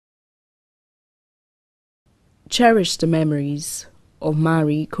Cherish the memories of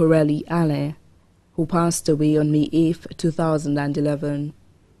Marie Corelli Allain, who passed away on May 8, 2011.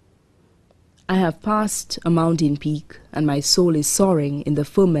 I have passed a mountain peak, and my soul is soaring in the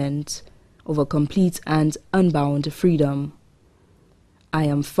ferment of a complete and unbound freedom. I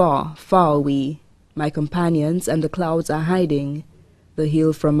am far, far away. My companions and the clouds are hiding the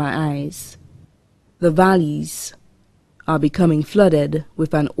hill from my eyes. The valleys are becoming flooded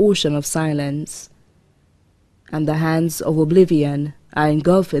with an ocean of silence, and the hands of oblivion are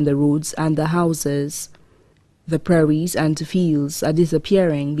engulfing the roads and the houses. The prairies and fields are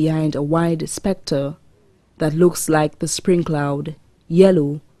disappearing behind a wide spectre that looks like the spring cloud,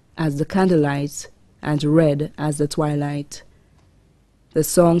 yellow as the candlelight and red as the twilight. The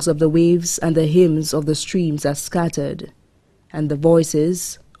songs of the waves and the hymns of the streams are scattered, and the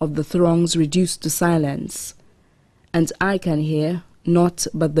voices of the throngs reduced to silence, and I can hear naught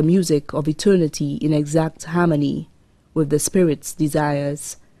but the music of eternity in exact harmony with the spirit's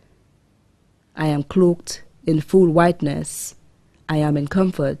desires. I am cloaked in full whiteness. I am in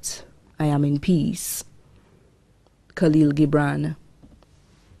comfort. I am in peace. Khalil Gibran.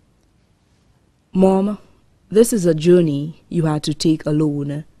 Mom, this is a journey you had to take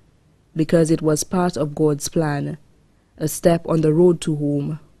alone, because it was part of God's plan, a step on the road to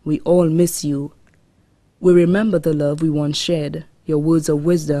home. We all miss you. We remember the love we once shared, your words of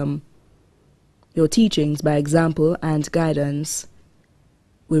wisdom, your teachings by example and guidance.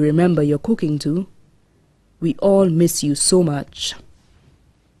 We remember your cooking too. We all miss you so much.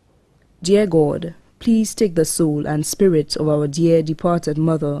 Dear God, please take the soul and spirit of our dear departed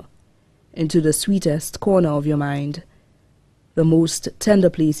mother into the sweetest corner of your mind, the most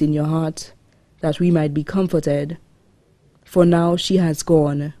tender place in your heart, that we might be comforted. For now she has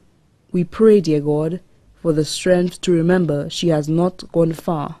gone. We pray, dear God, for the strength to remember she has not gone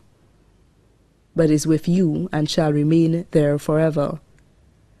far, but is with you and shall remain there forever.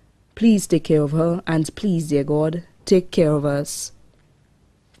 Please take care of her, and please, dear God, take care of us,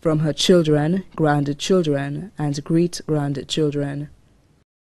 from her children, grandchildren, and great-grandchildren.